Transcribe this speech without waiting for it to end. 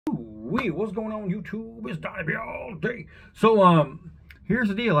What's going on YouTube? It's Donnie all day. So, here's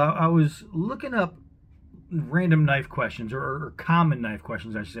the deal. I was looking up random knife questions, or common knife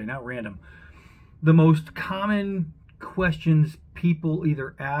questions, I should say, not random. The most common questions people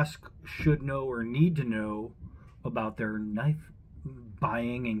either ask, should know, or need to know about their knife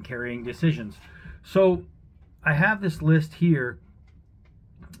buying and carrying decisions. So, I have this list here.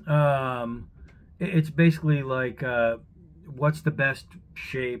 It's basically like, what's the best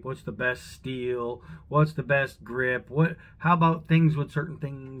shape, what's the best steel, what's the best grip, how about things with certain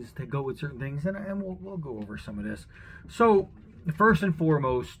things to go with certain things, and we'll go over some of this. So first and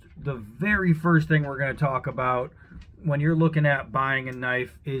foremost, the very first thing we're going to talk about when you're looking at buying a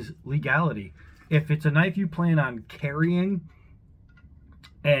knife is legality. If it's a knife you plan on carrying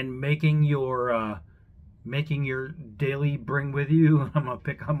and making your daily bring with you, I'm gonna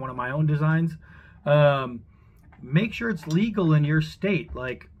pick on one of my own designs. Make sure it's legal in your state.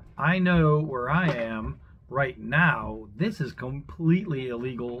 Like, I know where I am right now, this is completely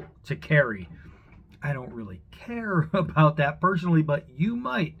illegal to carry. I don't really care about that personally, but you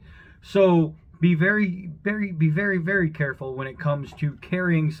might. So be very, very careful when it comes to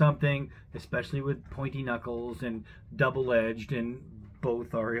carrying something, especially with pointy knuckles and double-edged, and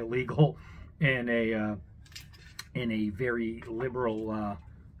both are illegal in a very liberal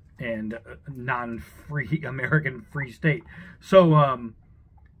and non-free American free state. So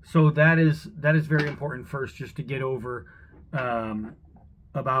so that is very important first, just to get over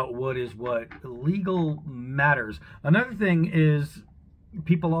about what is what. Legal matters. Another thing is,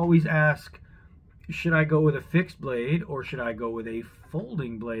 people always ask, should I go with a fixed blade or should I go with a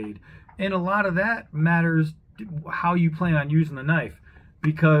folding blade? And a lot of that matters how you plan on using the knife,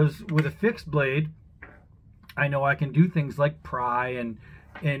 because with a fixed blade, I know I can do things like pry and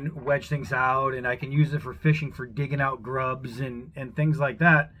wedge things out, and I can use it for fishing, for digging out grubs and things like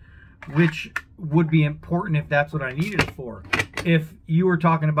that, which would be important if that's what I needed it for. If you were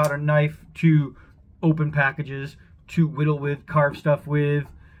talking about a knife to open packages, to whittle with, carve stuff with,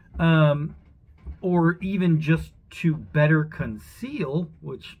 or even just to better conceal,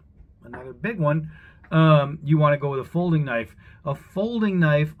 which another big one, you want to go with a folding knife. A folding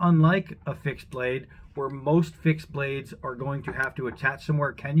knife, unlike a fixed blade, where most fixed blades are going to have to attach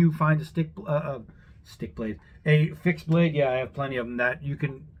somewhere. Can you find a stick blade? A fixed blade? Yeah, I have plenty of them that you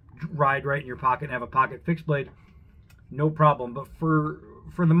can ride right in your pocket and have a pocket fixed blade. No problem. But for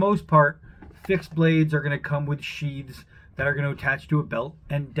the most part, fixed blades are going to come with sheaths that are going to attach to a belt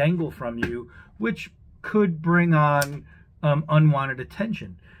and dangle from you, which could bring on unwanted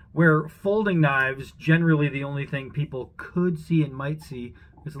attention. Where folding knives, generally the only thing people could see and might see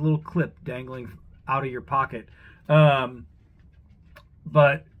is a little clip dangling out of your pocket. But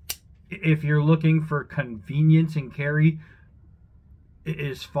if you're looking for convenience and carry,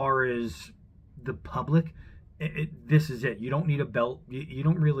 as far as the public, this is it. You don't need a belt. You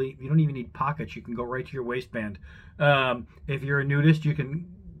don't even need pockets. You can go right to your waistband. If you're a nudist, you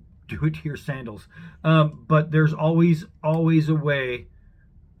can do it to your sandals. But there's always a way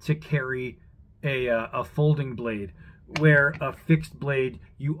to carry a folding blade, where a fixed blade,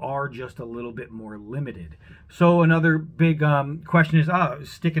 you are just a little bit more limited. So another big question is,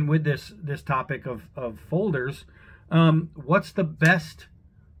 sticking with this topic of folders, what's the best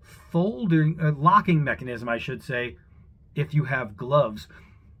locking mechanism, I should say, if you have gloves?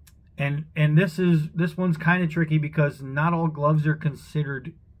 And this one's kind of tricky, because not all gloves are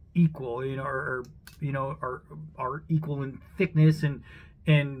considered equal, or are equal in thickness and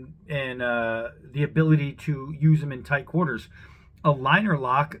the ability to use them in tight quarters. A liner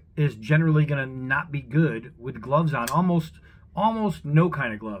lock is generally going to not be good with gloves on. Almost no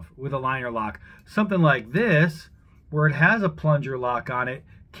kind of glove with a liner lock. Something like this, where it has a plunger lock on it,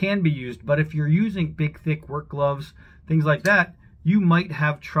 can be used. But if you're using big, thick work gloves, things like that, you might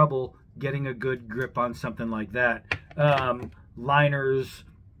have trouble getting a good grip on something like that. Liners,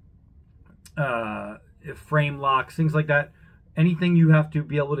 frame locks, things like that. Anything you have to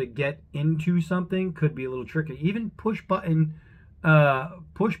be able to get into something could be a little tricky. Even push buttons,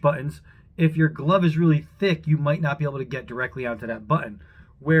 if your glove is really thick, you might not be able to get directly onto that button.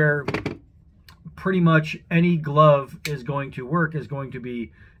 Where pretty much any glove is going to work is going to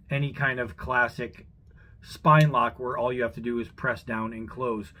be any kind of classic spine lock, where all you have to do is press down and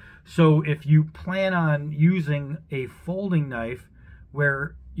close. So if you plan on using a folding knife,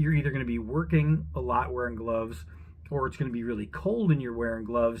 where you're either going to be working a lot wearing gloves, or it's going to be really cold and you're wearing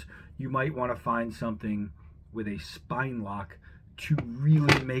gloves, you might want to find something with a spine lock to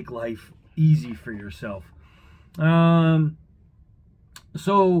really make life easy for yourself. So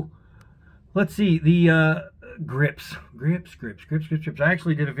let's see, Grips. I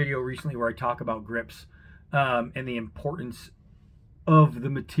actually did a video recently where I talk about grips and the importance of the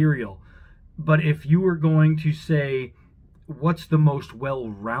material. But if you were going to say, what's the most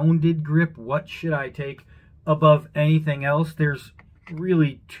well-rounded grip? What should I take above anything else? There's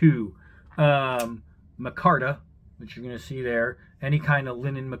really two. Micarta, which you're going to see there. Any kind of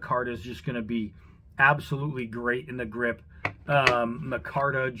linen micarta is just going to be absolutely great in the grip.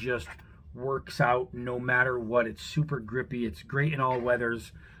 Micarta just works out no matter what. It's super grippy. It's great in all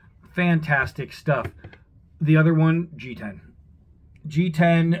weathers. Fantastic stuff. The other one, G10.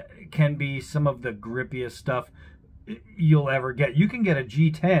 G10 can be some of the grippiest stuff you'll ever get. You can get a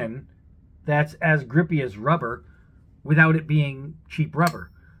G10 that's as grippy as rubber without it being cheap rubber.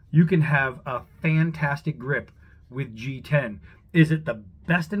 You can have a fantastic grip with G10. Is it the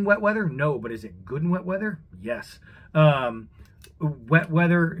best in wet weather? No, but is it good in wet weather? Yes. Wet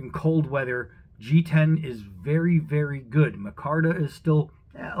weather and cold weather, G10 is very, very good. Micarta is still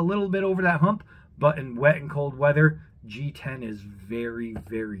a little bit over that hump, but in wet and cold weather, G10 is very,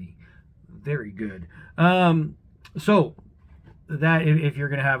 very, very good. So that if you're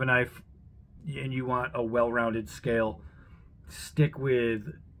going to have a knife and you want a well-rounded scale, stick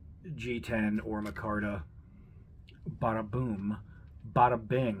with G10 or Micarta. Bada boom, bada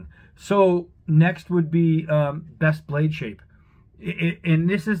bing. So next would be best blade shape. And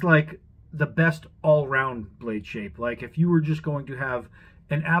this is like the best all-round blade shape. Like if you were just going to have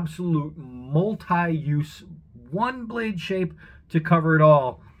an absolute multi-use one blade shape to cover it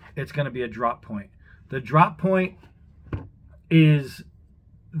all, it's going to be a drop point. The drop point is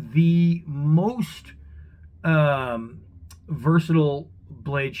the most versatile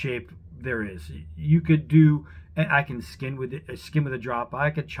blade shape there is. You could do, I can skin with a drop. I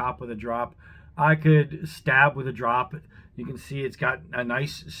could chop with a drop. I could stab with a drop. You can see it's got a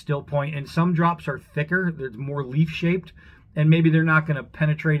nice still point, and some drops are thicker. They're more leaf shaped, and maybe they're not going to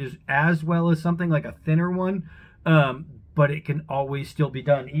penetrate as well as something like a thinner one, but it can always still be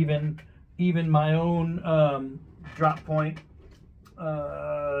done. Even my own drop point,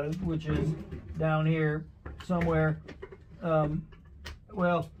 which is down here somewhere.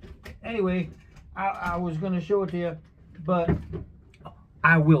 Well, anyway, I was going to show it to you, but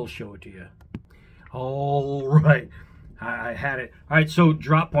I will show it to you. All right. I had it. All right, so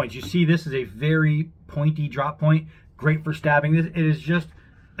drop points. You see this is a very pointy drop point. Great for stabbing. It is just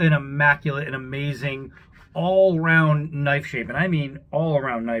an immaculate and amazing all-round knife shape. And I mean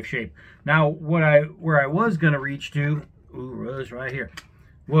all-around knife shape. Now, where I was going to reach to, was right here,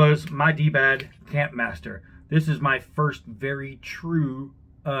 was my D-Bad Camp Master. This is my first very true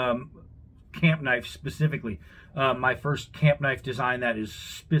camp knife specifically. My first camp knife design that is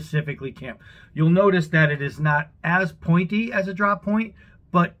specifically camp. You'll notice that it is not as pointy as a drop point,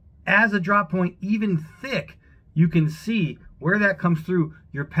 but as a drop point, even thick, you can see where that comes through.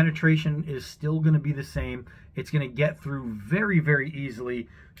 Your penetration is still going to be the same. It's going to get through very, very easily.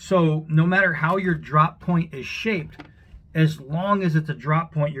 So no matter how your drop point is shaped, as long as it's a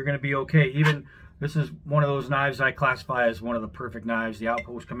drop point, you're going to be okay. Even this is one of those knives I classify as one of the perfect knives, the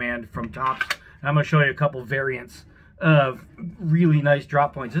Outpost Command from Tops. And I'm going to show you a couple variants of really nice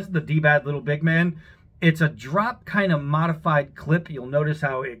drop points. This is the D-Bad Little Big Man. It's a drop kind of modified clip. You'll notice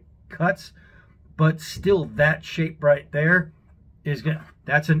how it cuts, but still that shape right there is good.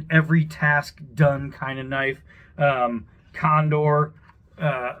 That's an every task done kind of knife. Condor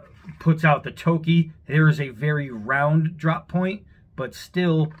puts out the Toki. There is a very round drop point, but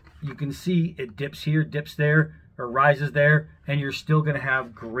still you can see it dips here, dips there, or rises there, and you're still going to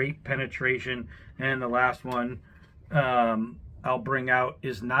have great penetration. And the last one I'll bring out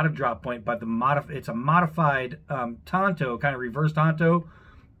is not a drop point, but it's a modified Tonto, kind of reverse Tonto,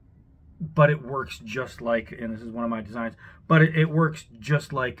 but it works just like, and this is one of my designs, but it works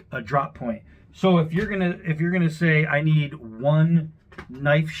just like a drop point. So if you're gonna say I need one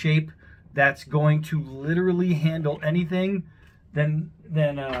knife shape that's going to literally handle anything, then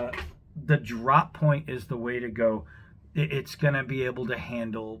the drop point is the way to go. It's gonna be able to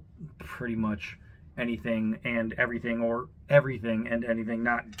handle pretty much anything and everything, or everything and anything,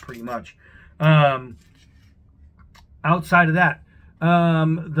 not pretty much. Outside of that,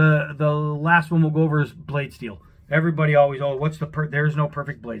 the last one we'll go over is blade steel. Everybody always, what's there's no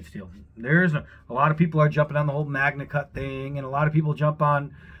perfect blade steel. There's no, a lot of people are jumping on the whole Magna Cut thing, and a lot of people jump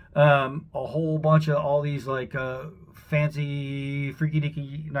on a whole bunch of all these like fancy freaky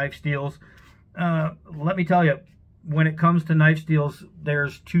dicky knife steels. Let me tell you, when it comes to knife steels,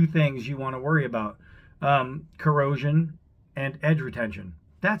 there's two things you want to worry about: corrosion and edge retention.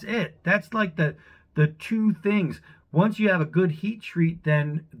 That's it. That's like the two things. Once you have a good heat treat,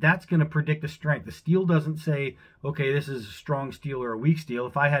 then that's going to predict the strength. The steel doesn't say, okay, this is a strong steel or a weak steel.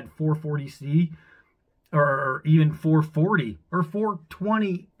 If I had 440C or even 440 or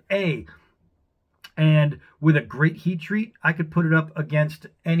 420A, and with a great heat treat, I could put it up against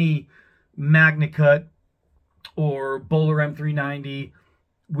any MagnaCut or Bowler M390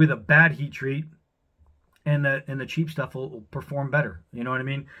 with a bad heat treat, and the cheap stuff will perform better. You know what I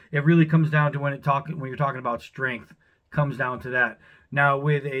mean? It really comes down to when you're talking about strength, comes down to that. Now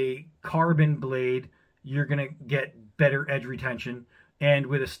with a carbon blade, you're gonna get better edge retention, and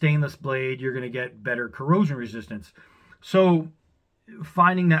with a stainless blade, you're gonna get better corrosion resistance. So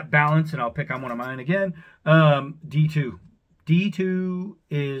finding that balance, and I'll pick on one of mine again, D2. D2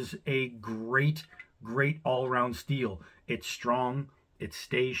 is a great all-around steel. It's strong, it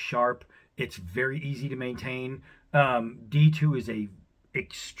stays sharp, it's very easy to maintain. D2 is a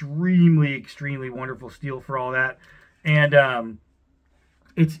extremely wonderful steel for all that. And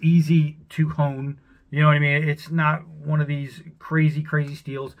it's easy to hone. You know what I mean? It's not one of these crazy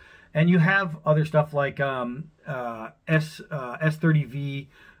steels. And you have other stuff like S30V.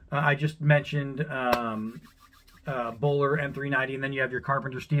 I just mentioned Bowler M390, and then you have your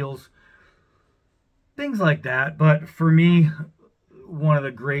Carpenter steels. Things like that. But for me, one of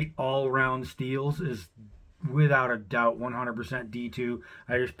the great all-around steels is without a doubt 100% D2.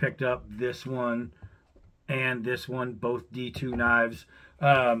 I just picked up this one and this one, both D2 knives.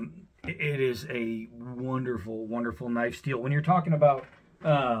 It is a wonderful knife steel. When you're talking about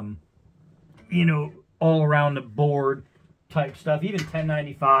you know, all around the board type stuff, even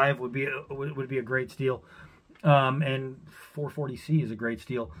 1095 would be a great steel. And 440C is a great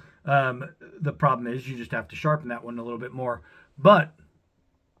steel. The problem is you just have to sharpen that one a little bit more. But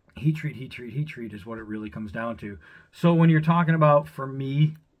heat treat is what it really comes down to. So when you're talking about, for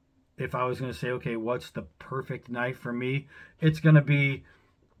me, if I was going to say, okay, what's the perfect knife for me? It's going to be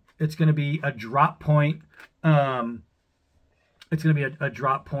a drop point. It's going to be a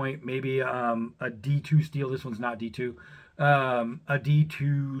drop point, maybe a D2 steel. This one's not D2. A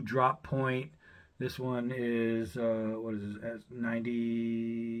D2 drop point. This one is, what is this,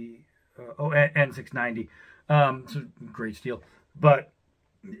 S90, N690. So great steel. But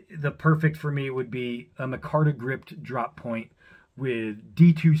the perfect for me would be a micarta gripped drop point with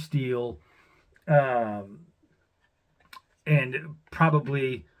D2 steel, and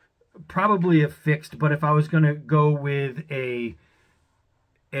probably a fixed. But if I was going to go with a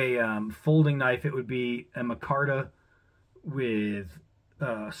folding knife, it would be a micarta with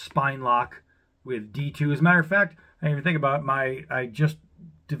spine lock with D2. As a matter of fact, I didn't even think about it. I just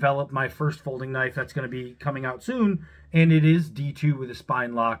developed my first folding knife that's going to be coming out soon, and it is D2 with a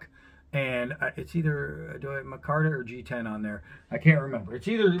spine lock. And it's either, do I have micarta or G10 on there? I can't remember. It's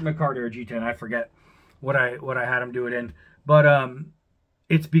either micarta or G10. I forget what I had them do it in. But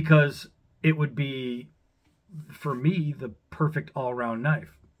it's because it would be, for me, the perfect all-around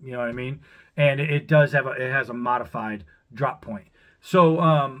knife. You know what I mean? And it does have it has a modified drop point. So,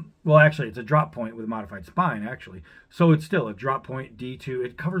 well, actually, it's a drop point with a modified spine, actually. So it's still a drop point, D2.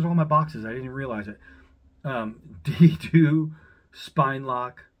 It covers all my boxes. I didn't even realize it. D2, spine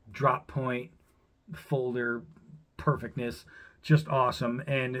lock, drop point, folder, perfectness, just awesome.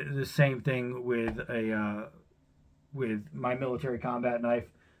 And the same thing with with my military combat knife,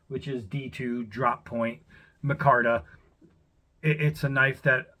 which is D2, drop point, micarta. It's a knife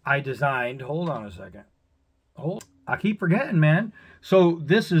that I designed. Hold on a second. I keep forgetting, man. So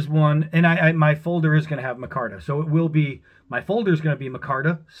this is one, and my folder is going to have micarta. So it will be, my folder is going to be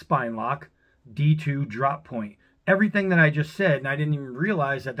micarta, spine lock, D2, drop point. Everything that I just said, and I didn't even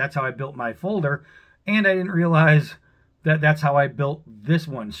realize that that's how I built my folder, and I didn't realize that that's how I built this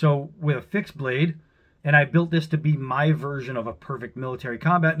one. So with a fixed blade, and I built this to be my version of a perfect military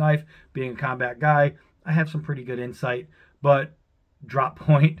combat knife. Being a combat guy, I have some pretty good insight, but drop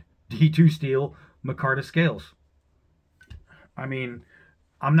point, D2 steel, micarta scales. I mean,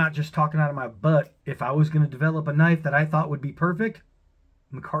 I'm not just talking out of my butt. If I was going to develop a knife that I thought would be perfect,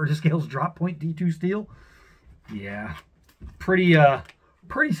 micarta scales, drop point, D2 steel, yeah, pretty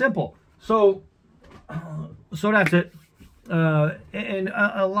simple. So that's it. And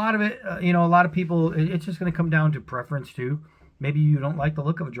a lot of it, you know, a lot of people, it's just going to come down to preference too. Maybe you don't like the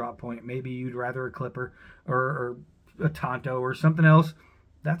look of a drop point. Maybe you'd rather a clipper or a Tonto or something else.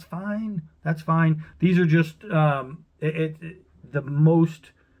 That's fine. That's fine. These are just the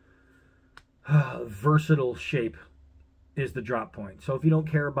most versatile shape is the drop point. So if you don't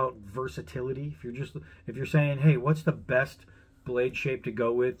care about versatility, if you're saying, hey, what's the best blade shape to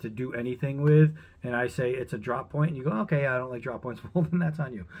go with, to do anything with, and I say it's a drop point, and you go, okay, I don't like drop points, well, then that's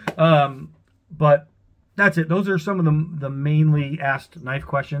on you. But that's it. Those are some of the mainly asked knife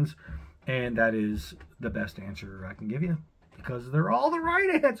questions, and that is the best answer I can give you because they're all the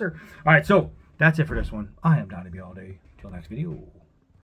right answer. All right, so that's it for this one. I am Donnie B all day. Till next video.